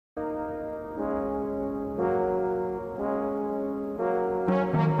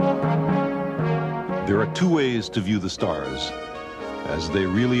There are two ways to view the stars, as they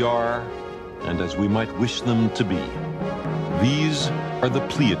really are and as we might wish them to be. These are the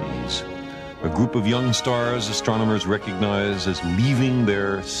Pleiades, a group of young stars astronomers recognize as leaving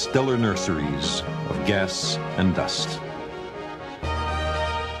their stellar nurseries of gas and dust.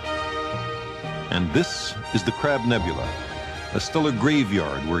 And this is the Crab Nebula, a stellar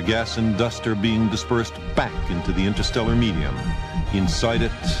graveyard where gas and dust are being dispersed back into the interstellar medium. Inside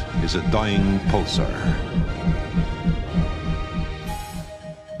it is a dying pulsar.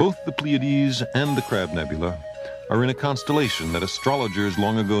 Both the Pleiades and the Crab Nebula are in a constellation that astrologers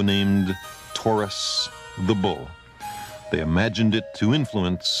long ago named Taurus the Bull. They imagined it to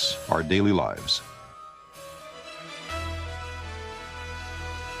influence our daily lives.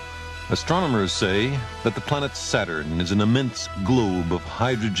 Astronomers say that the planet Saturn is an immense globe of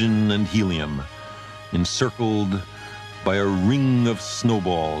hydrogen and helium, encircled by a ring of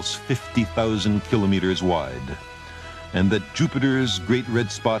snowballs 50,000 kilometers wide, and that Jupiter's great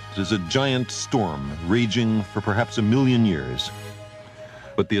red spot is a giant storm raging for perhaps 1,000,000 years.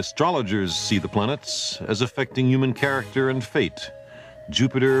 But the astrologers see the planets as affecting human character and fate.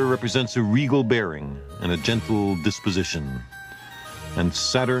 Jupiter represents a regal bearing and a gentle disposition, and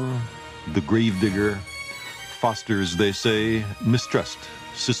Saturn, the gravedigger, fosters, they say, mistrust,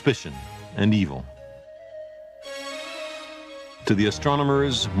 suspicion, and evil. To the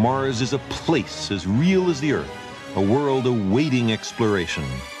astronomers, Mars is a place as real as the Earth, a world awaiting exploration.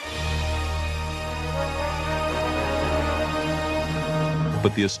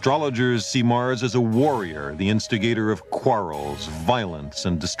 But the astrologers see Mars as a warrior, the instigator of quarrels, violence,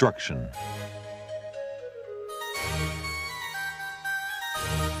 and destruction.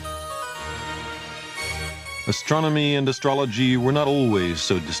 Astronomy and astrology were not always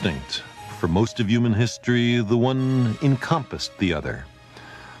so distinct. For most of human history, the one encompassed the other.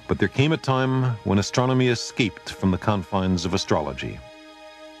 But there came a time when astronomy escaped from the confines of astrology.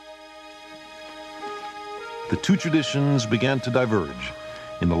 The two traditions began to diverge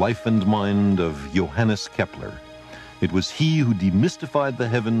in the life and mind of Johannes Kepler. It was he who demystified the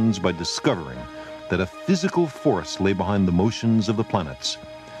heavens by discovering that a physical force lay behind the motions of the planets.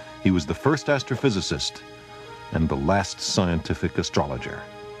 He was the first astrophysicist and the last scientific astrologer.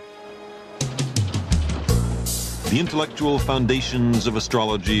 The intellectual foundations of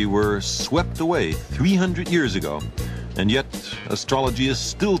astrology were swept away 300 years ago, and yet astrology is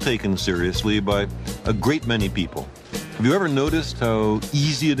still taken seriously by a great many people. Have you ever noticed how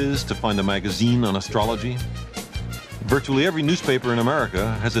easy it is to find a magazine on astrology? Virtually every newspaper in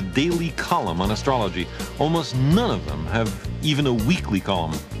America has a daily column on astrology. Almost none of them have even a weekly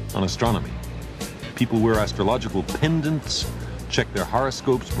column on astronomy. People wear astrological pendants, check their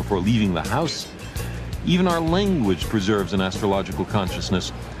horoscopes before leaving the house. Even our language preserves an astrological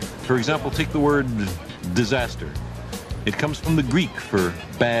consciousness. For example, take the word disaster. It comes from the Greek for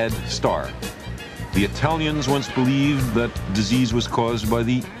bad star. The Italians once believed that disease was caused by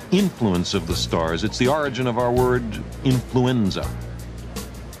the influence of the stars. It's the origin of our word influenza.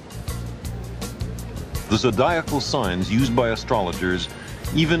 The zodiacal signs used by astrologers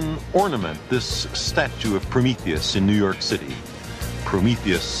even ornament this statue of Prometheus in New York City.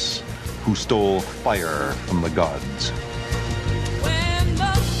 Prometheus, who stole fire from the gods. When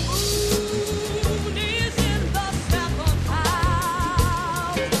the moon is in the seventh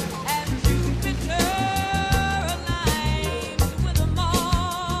house and Jupiter aligns with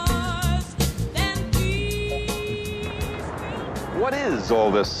Mars, then peace. What is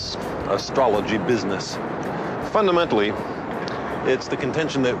all this astrology business? Fundamentally, it's the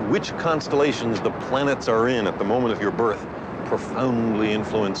contention that which constellations the planets are in at the moment of your birth profoundly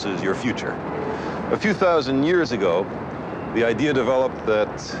influences your future. A few thousand years ago, the idea developed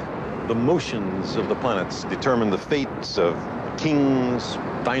that the motions of the planets determine the fates of kings,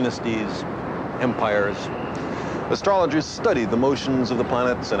 dynasties, empires. Astrologers studied the motions of the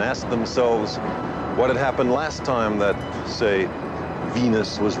planets and asked themselves what had happened last time that, say,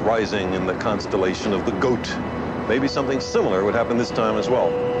 Venus was rising in the constellation of the Goat. Maybe something similar would happen this time as well.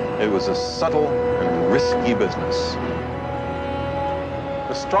 It was a subtle and risky business.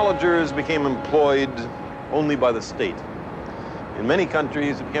 Astrologers became employed only by the state. In many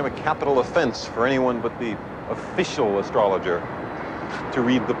countries, it became a capital offense for anyone but the official astrologer to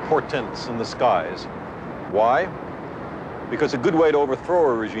read the portents in the skies. Why? Because a good way to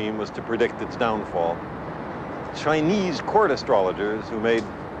overthrow a regime was to predict its downfall. Chinese court astrologers who made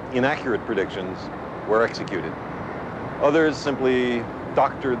inaccurate predictions were executed. Others simply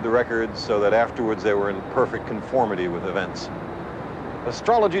doctored the records so that afterwards they were in perfect conformity with events.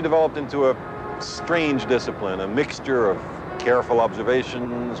 Astrology developed into a strange discipline, a mixture of careful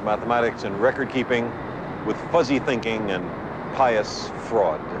observations, mathematics, and record-keeping with fuzzy thinking and pious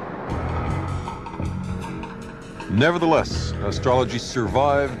fraud. Nevertheless, astrology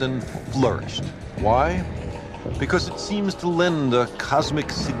survived and flourished. Why? Because it seems to lend a cosmic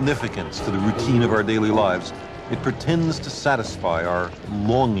significance to the routine of our daily lives. It pretends to satisfy our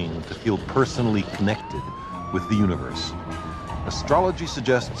longing to feel personally connected with the universe. Astrology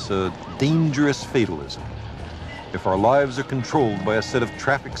suggests a dangerous fatalism. If our lives are controlled by a set of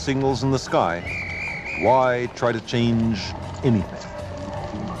traffic signals in the sky, why try to change anything?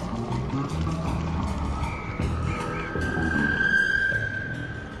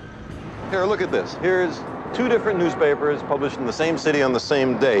 Here, look at this. Here's two different newspapers published in the same city on the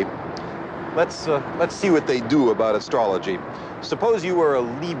same day. Let's see what they do about astrology. Suppose you were a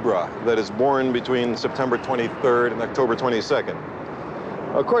Libra that is born between September 23rd and October 22nd.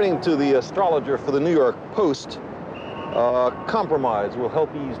 According to the astrologer for the New York Post, compromise will help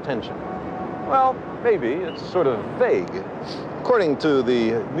ease tension. Well, maybe. It's sort of vague. According to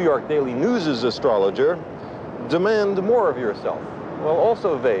the New York Daily News's astrologer, demand more of yourself. Well,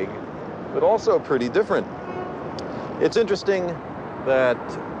 also vague, but also pretty different. It's interesting that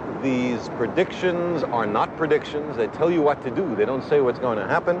these predictions are not predictions. They tell you what to do. They don't say what's going to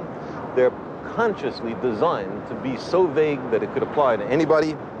happen. They're consciously designed to be so vague that it could apply to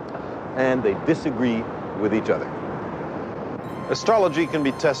anybody, and they disagree with each other. Astrology can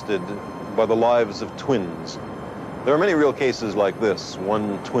be tested by the lives of twins. There are many real cases like this.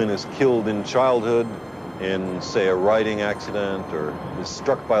 One twin is killed in childhood in, say, a riding accident or is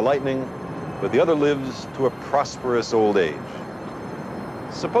struck by lightning, but the other lives to a prosperous old age.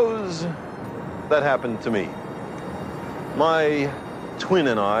 Suppose that happened to me. My twin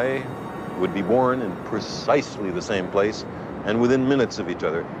and I would be born in precisely the same place and within minutes of each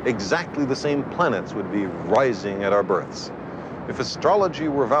other. Exactly the same planets would be rising at our births. If astrology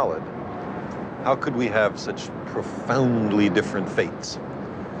were valid, how could we have such profoundly different fates?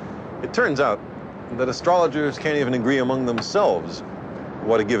 It turns out that astrologers can't even agree among themselves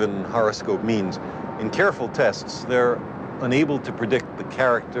what a given horoscope means. In careful tests, they're unable to predict the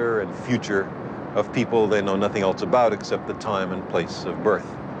character and future of people they know nothing else about except the time and place of birth.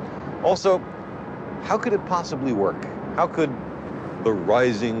 Also, how could it possibly work? How could the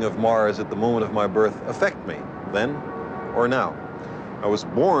rising of Mars at the moment of my birth affect me, then or now? I was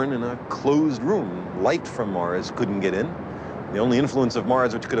born in a closed room. Light from Mars couldn't get in. The only influence of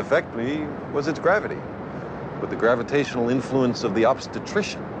Mars which could affect me was its gravity. But the gravitational influence of the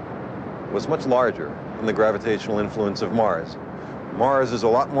obstetrician was much larger than the gravitational influence of Mars. Mars is a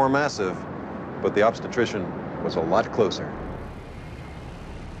lot more massive, but the obstetrician was a lot closer.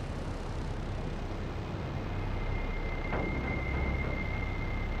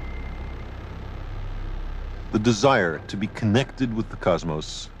 The desire to be connected with the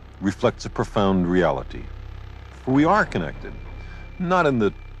cosmos reflects a profound reality. For we are connected, not in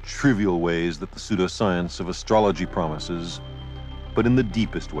the trivial ways that the pseudoscience of astrology promises, but in the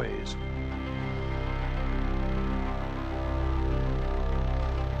deepest ways.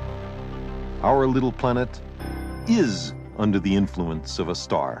 Our little planet is under the influence of a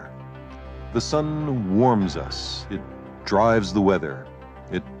star. The sun warms us, it drives the weather,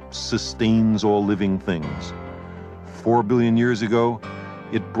 it sustains all living things. 4 billion years ago,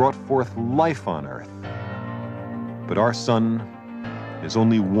 it brought forth life on Earth. But our sun is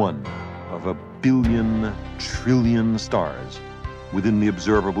only one of a billion trillion stars within the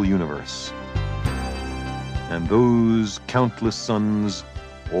observable universe. And those countless suns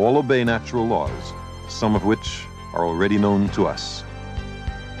all obey natural laws, some of which are already known to us.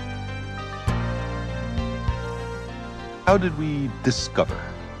 How did we discover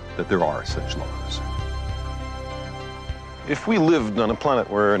that there are such laws? If we lived on a planet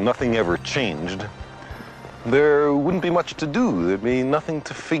where nothing ever changed, there wouldn't be much to do. There'd be nothing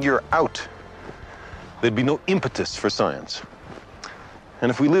to figure out. There'd be no impetus for science. And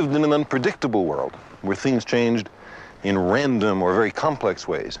if we lived in an unpredictable world, where things changed in random or very complex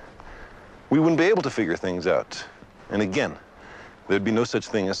ways, we wouldn't be able to figure things out. And again, there'd be no such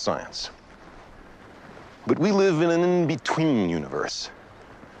thing as science. But we live in an in-between universe,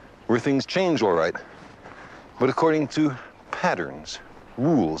 where things change all right, but according to patterns,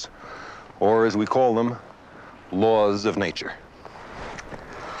 rules, or as we call them, laws of nature.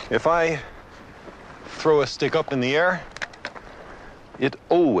 If I throw a stick up in the air, it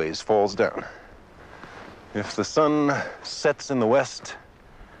always falls down. If the sun sets in the west,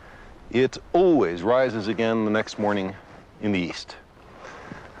 it always rises again the next morning in the east.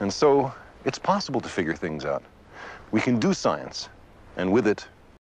 And so it's possible to figure things out. We can do science, and with it,